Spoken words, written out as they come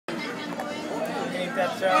eat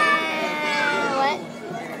that shot? What?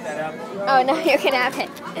 Can you eat that apple? Oh no, you can have it.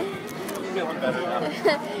 You're feeling better now.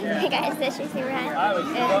 Hey guys, this is Sjsaberfan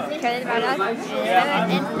and Charlie the Dog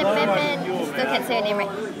and still can't say her name right.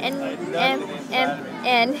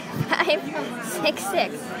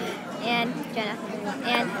 nmmn566 and Jenna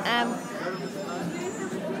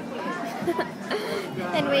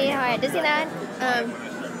and we are at Disneyland.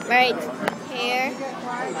 Right here.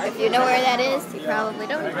 If you know where that is, you probably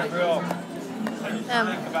don't.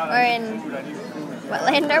 We're in, what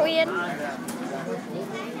land are we in? I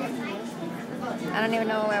don't even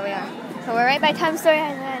know where we are. So we're right by Toy Story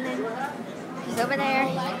Island, and she's over there,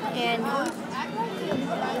 and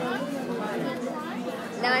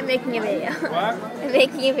now I'm making a video. What? I'm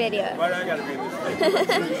making a video. Why do I gotta be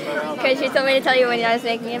this? Because you told me to tell you when I was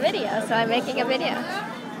making a video, so I'm making a video.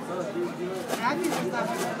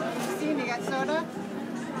 You got soda?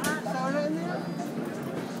 Soda in there?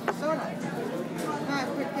 Soda.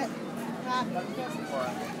 Quick get.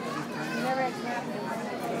 Never had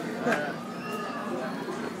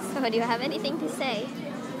So do you have anything to say?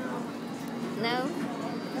 No? Not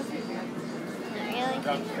really?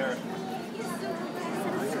 Downstairs.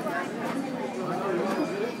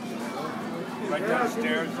 Right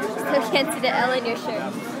downstairs. Still can't see the L in your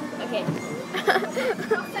shirt. Okay.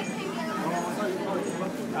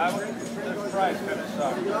 The price kind of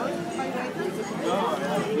sucks.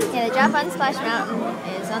 Yeah, the drop on Splash Mountain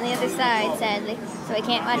is on the other side, sadly, so we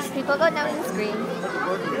can't watch people go down the screen.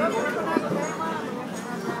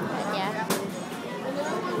 But yeah.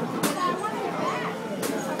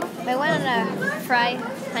 We went on a fry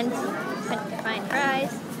hunt to find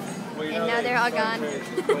fries, and now they're all gone.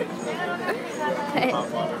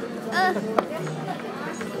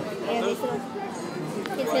 Yeah, these little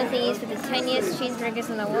kids' meal thingies with the tiniest cheeseburgers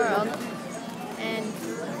in the world. And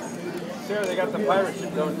Sarah, they got the pirate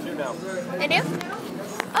ship going too now. they do?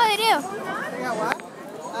 Oh, they do. You got what?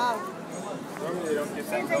 Oh. Normally they don't get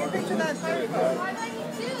that Take a picture of that too.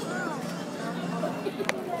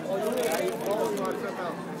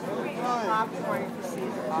 Popcorn.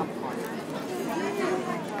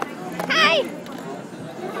 Hi!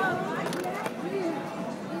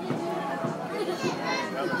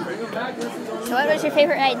 So what was your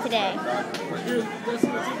favorite ride today?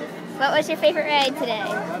 What was your favorite ride today?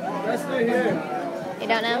 You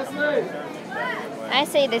don't know? I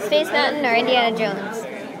say the Space Mountain or Indiana Jones.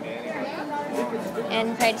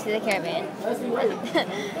 And Pirates of the Caribbean. Touch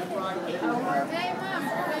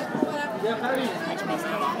my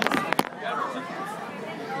scary face.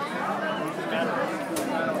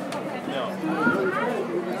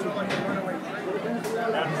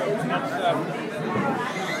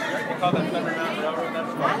 They call that Thunder Mountain Railroad.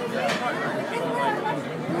 That's fine.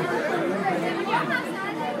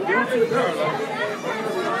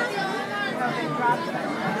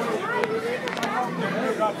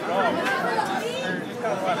 They dropped it all. Just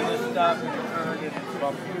kind of running this stuff and turn it and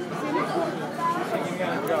bump. You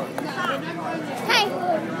gotta go. Hi!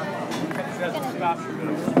 It doesn't stop you.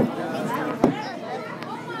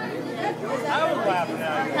 I was laughing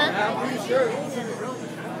at you. Huh?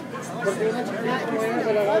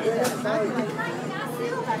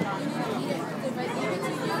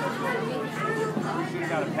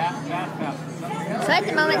 So at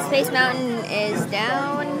the moment, Space Mountain is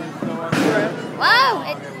down. Whoa!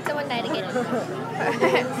 Someone died again.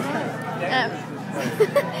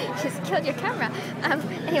 Just killed your camera.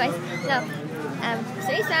 Anyways, so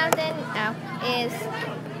Space Mountain now is.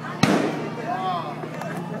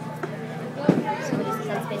 So what is this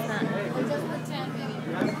on Space Mountain?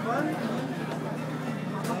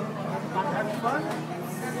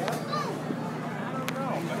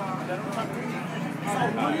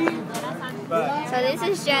 So this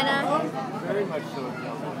is Jenna. Very much so.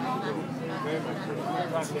 Very much so. I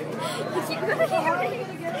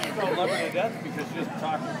don't love her to death because she doesn't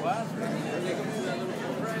talk in class.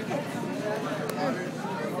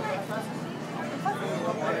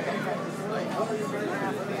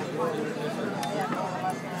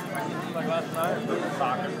 Like last night, we were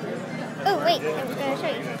talking. Oh wait, I'm gonna show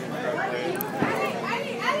you.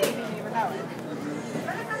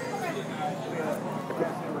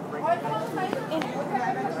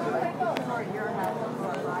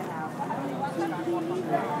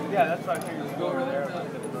 Yeah, that's why I figured we'd go over there and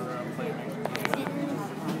let them run around and play.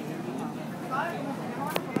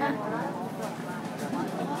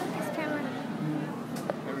 This camera.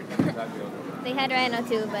 Everything's got to go. They had Rhino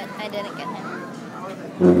too, but I didn't get him.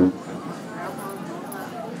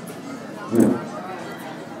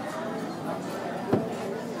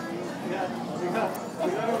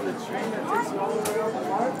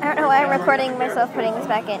 I don't know why I'm recording myself putting this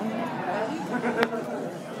back in.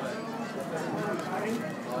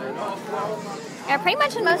 Pretty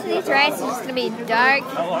much in most of these rides, it's just going to be dark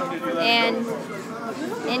and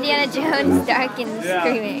Indiana Jones dark and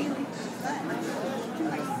screaming.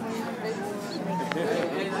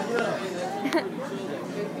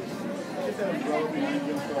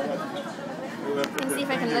 Let me see if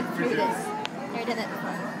I can look through this. Never done that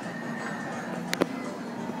before.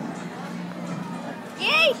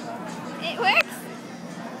 Yay! It works!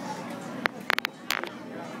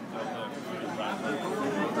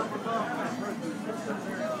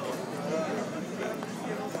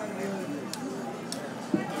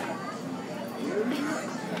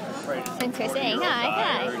 Since we're saying hi.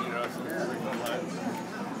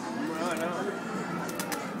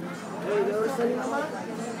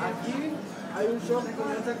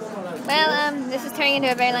 Well, this is turning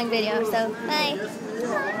into a very long video, so bye.